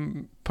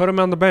 Put him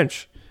on the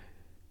bench.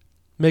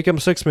 Make him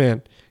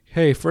 6-man.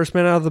 hey, first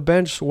man out of the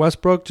bench,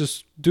 Westbrook,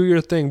 just do your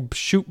thing.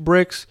 Shoot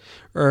bricks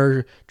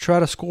or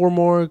try to score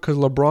more because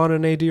LeBron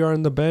and AD are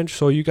in the bench.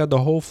 So you got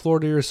the whole floor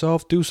to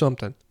yourself. Do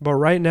something. But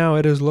right now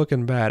it is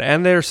looking bad.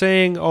 And they're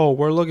saying, oh,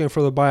 we're looking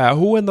for the buyout.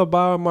 Who in the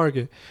buyout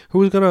market?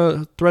 Who's going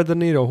to thread the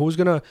needle? Who's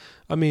going to,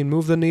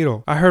 move the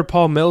needle? I heard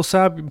Paul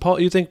Millsap.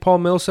 You think Paul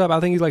Millsap? I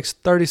think he's like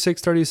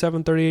 36,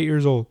 37, 38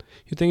 years old.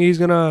 You think he's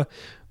going to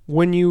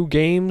win you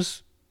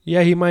games?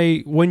 Yeah, he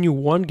might win you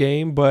one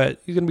game, but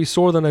he's gonna be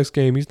sore the next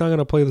game. He's not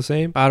gonna play the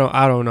same. I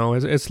don't know.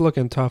 It's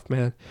looking tough,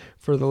 man,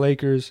 for the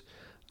Lakers.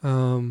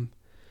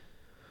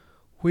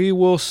 We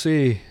will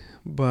see,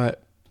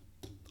 but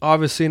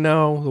obviously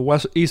now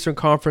the Eastern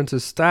Conference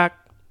is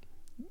stacked.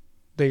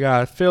 They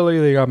got Philly,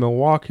 they got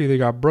Milwaukee, they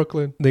got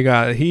Brooklyn, they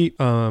got Heat.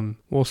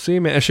 We'll see,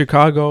 man. And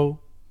Chicago,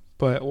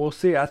 but we'll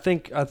see. I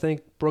think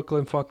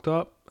Brooklyn fucked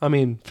up.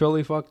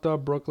 Philly fucked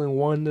up. Brooklyn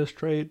won this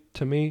trade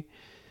to me.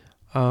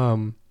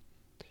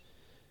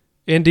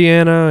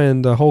 Indiana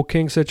and the whole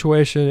King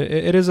situation,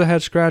 it is a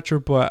head scratcher,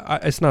 but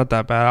it's not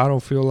that bad. I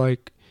don't feel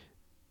like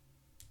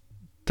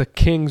the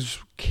Kings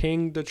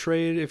king the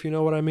trade, if you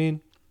know what I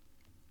mean.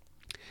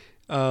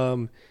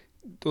 The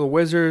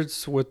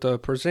Wizards with the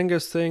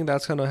Porzingis thing,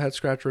 that's kind of a head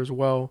scratcher as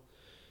well.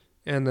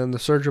 And then the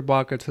Serge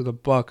Ibaka to the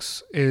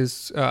Bucks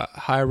is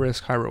high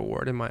risk, high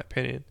reward, in my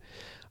opinion.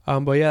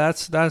 But yeah,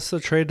 that's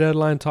the trade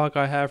deadline talk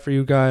I have for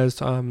you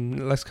guys.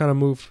 Let's kind of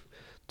move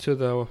to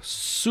the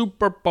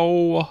Super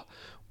Bowl.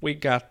 We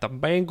got the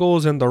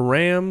Bengals and the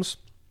Rams.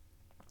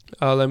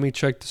 Let me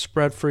check the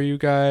spread for you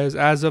guys.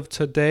 As of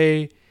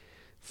today,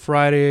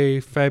 Friday,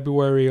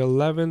 February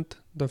 11th,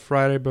 the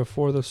Friday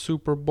before the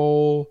Super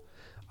Bowl,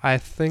 I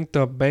think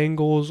the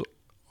Bengals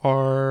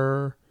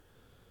are...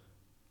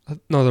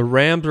 No, the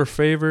Rams are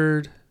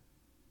favored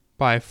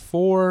by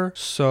 4.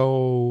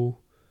 So,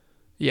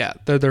 yeah,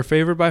 they're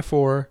favored by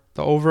 4.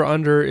 The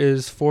over-under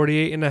is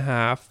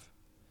 48.5.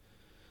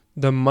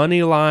 The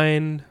money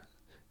line,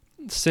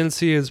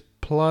 Cincy is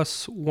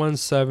plus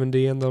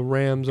 170, and the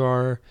Rams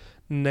are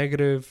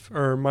negative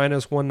or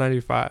minus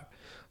 195.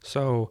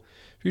 So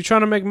if you're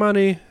trying to make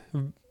money,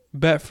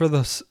 bet for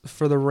the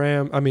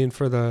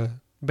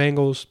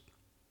Bengals.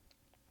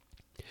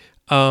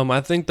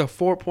 I think the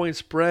 4-point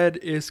spread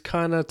is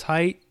kind of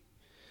tight.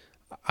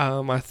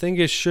 I think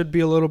it should be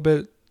a little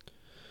bit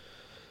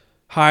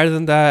higher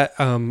than that.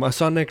 I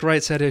saw Nick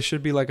Wright said it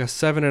should be like a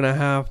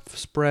 7.5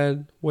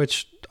 spread,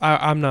 which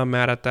I'm not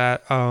mad at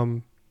that.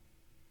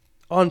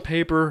 On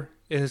paper,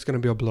 it is going to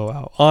be a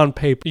blowout. On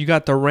paper, you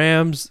got the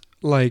Rams,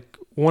 like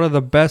one of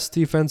the best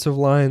defensive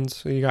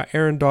lines. You got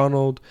Aaron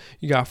Donald,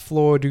 you got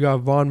Floyd, you got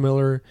Von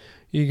Miller,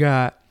 you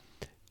got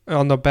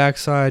on the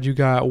backside, you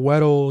got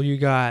Weddle, you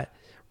got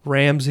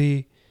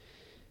Ramsey,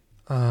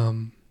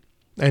 and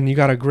you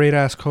got a great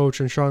ass coach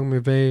in Sean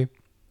McVay.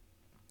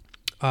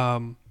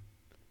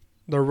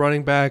 The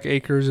running back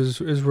Akers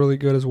is really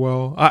good as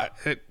well.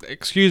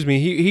 Excuse me,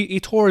 he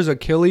tore his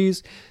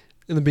Achilles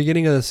in the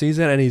beginning of the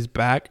season, and he's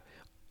back.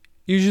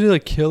 Usually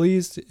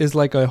Achilles is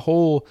like a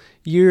whole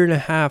 1.5 years,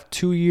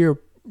 2-year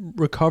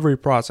recovery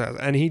process,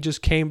 and he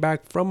just came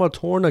back from a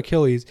torn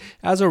Achilles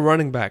as a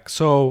running back.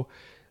 So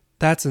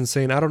that's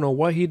insane. I don't know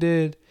what he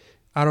did.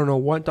 I don't know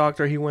what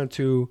doctor he went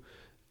to.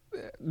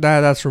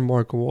 That's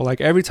remarkable.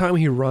 Like every time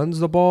he runs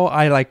the ball,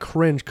 I like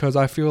cringe because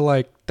I feel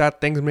like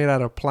that thing's made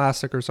out of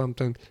plastic or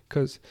something,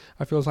 because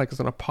I feel like it's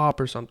gonna pop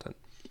or something.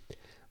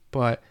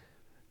 But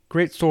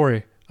great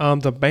story.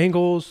 The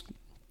Bengals,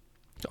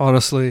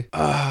 honestly,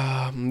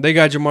 they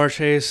got Jamar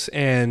Chase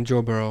and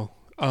Joe Burrow.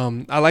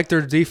 I like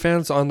their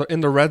defense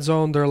in the red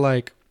zone. They're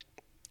like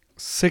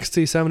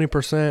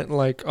 60-70%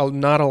 like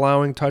not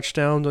allowing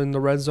touchdowns in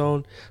the red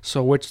zone,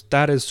 so which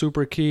that is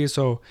super key.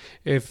 So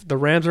if the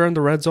Rams are in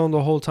the red zone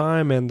the whole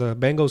time and the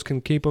Bengals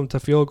can keep them to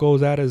field goals,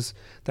 that is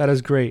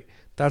great.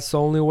 That's the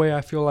only way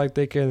I feel like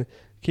they can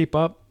keep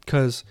up,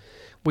 because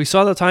we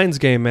saw the Titans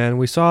game, man.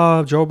 We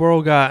saw Joe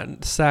Burrow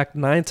got sacked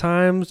 9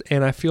 times,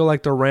 and I feel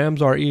like the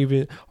Rams are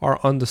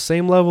on the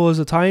same level as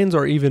the Titans,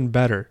 or even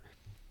better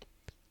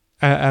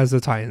as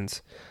the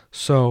Titans.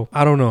 So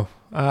I don't know.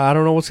 I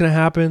don't know what's gonna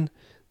happen.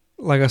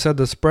 Like I said,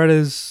 the spread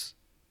is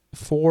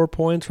 4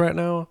 points right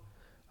now.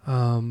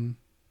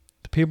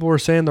 People were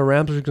saying the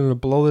Rams are going to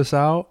blow this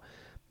out,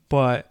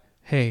 but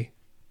hey,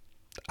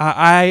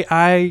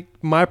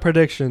 my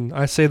prediction,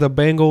 I say the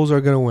Bengals are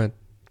going to win.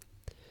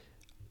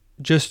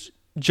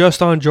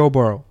 Just on Joe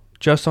Burrow,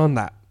 just on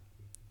that.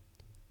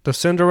 The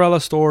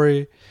Cinderella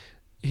story,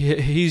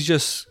 he's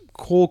just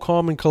cool,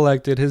 calm, and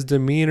collected. His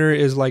demeanor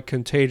is like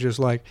contagious.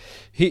 Like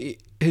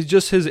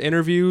his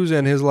interviews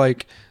and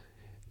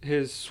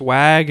his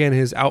swag and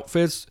his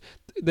outfits,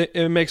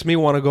 it makes me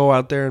want to go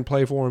out there and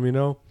play for him, you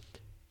know?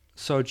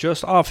 So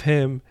just off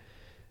him,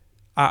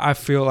 I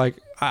feel like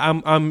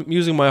I'm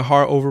using my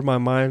heart over my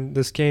mind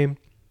this game,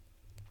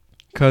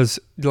 because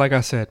like I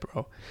said,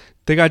 bro,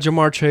 they got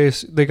Jamar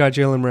Chase, they got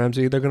Jalen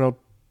Ramsey.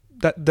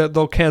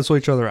 They'll cancel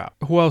each other out.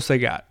 Who else they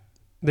got?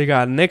 They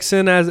got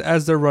Nixon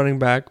as their running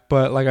back,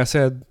 but like I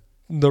said,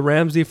 the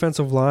Rams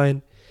defensive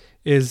line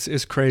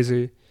is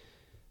crazy.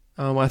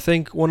 I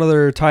think one of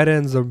their tight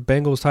ends, the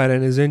Bengals tight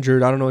end, is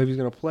injured. I don't know if he's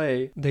gonna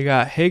play. They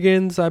got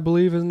Higgins, I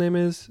believe his name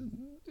is.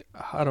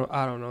 I don't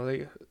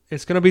know.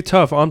 It's gonna be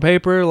tough on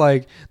paper.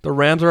 Like the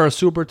Rams are a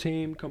super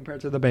team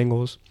compared to the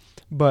Bengals,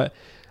 but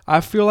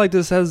I feel like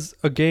this has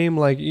a game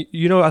like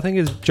I think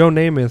it's Joe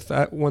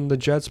Namath when the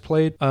Jets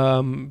played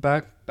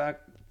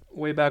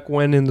way back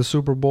when in the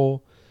Super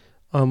Bowl,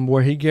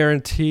 where he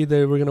guaranteed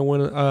they were gonna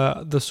win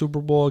the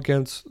Super Bowl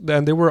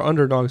and they were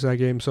underdogs that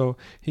game, so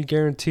he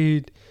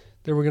guaranteed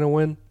they were gonna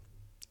win.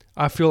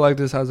 I feel like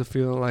this has a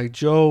feeling like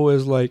Joe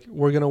is like,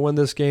 we're gonna win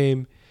this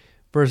game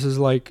versus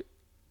like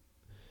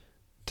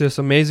this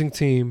amazing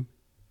team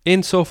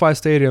in SoFi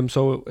Stadium.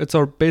 So it's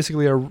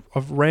basically a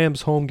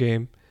Rams home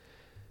game.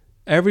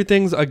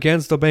 Everything's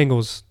against the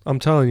Bengals. I'm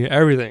telling you,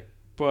 everything.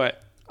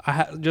 But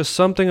just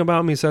something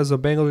about me says the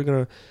Bengals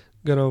are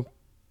gonna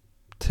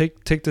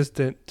take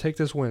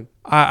this win.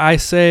 I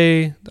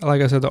say,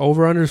 like I said, the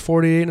over under is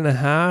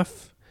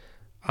 48.5.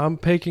 I'm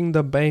picking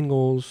the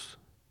Bengals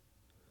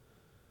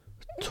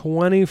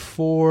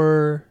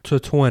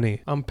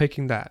 24-20. I'm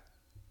picking that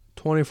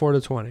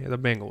 24-20. The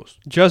Bengals,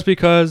 just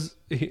because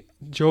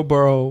Joe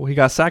Burrow, he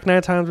got sacked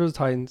 9 times with the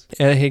Titans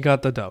and he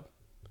got the dub.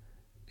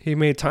 He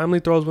made timely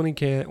throws when he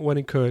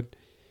could.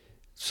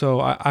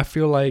 So I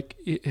feel like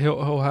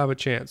he'll have a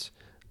chance.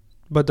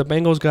 But the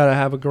Bengals gotta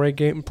have a great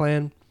game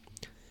plan.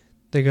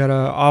 They gotta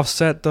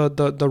offset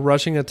the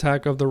rushing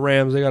attack of the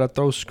Rams. They gotta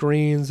throw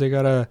screens. They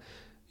gotta,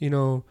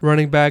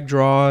 running back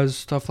draws,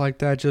 stuff like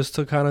that, just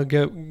to kind of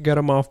get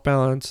them off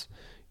balance.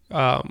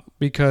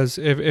 Because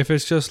if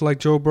it's just like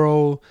Joe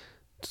Burrow,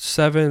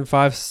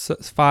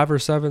 5 or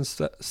 7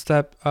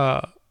 step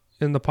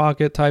in the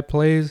pocket type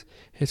plays,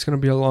 it's gonna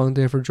be a long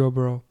day for Joe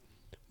Burrow.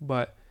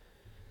 But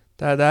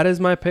that is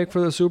my pick for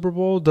the Super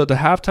Bowl. The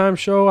halftime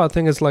show, I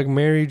think it's like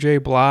Mary J.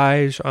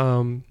 Blige,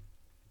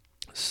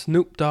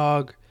 Snoop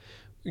Dogg,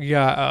 you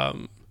got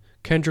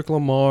Kendrick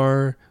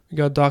Lamar, we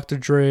got Dr.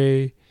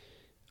 Dre.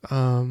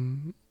 I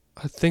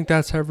think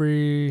that's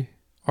every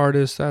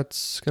artist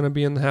that's gonna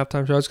be in the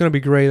halftime show. It's gonna be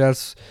great.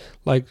 That's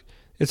like,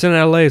 it's in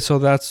LA, so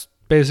that's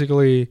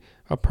basically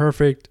a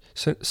perfect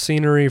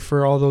scenery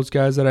for all those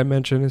guys that I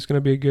mentioned. It's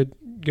gonna be a good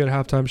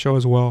halftime show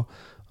as well.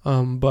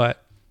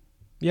 But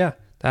yeah,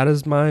 that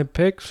is my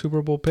pick,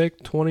 Super Bowl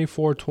pick,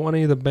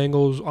 24-20, the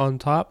Bengals on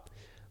top.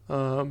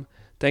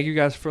 Thank you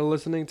guys for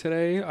listening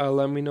today.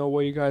 Let me know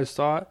what you guys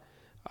thought.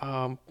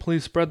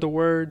 Please spread the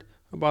word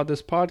about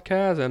this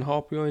podcast and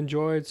hope you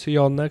enjoyed. See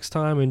y'all next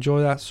time. Enjoy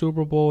that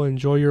Super Bowl.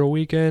 Enjoy your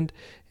weekend.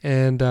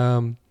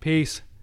 And peace.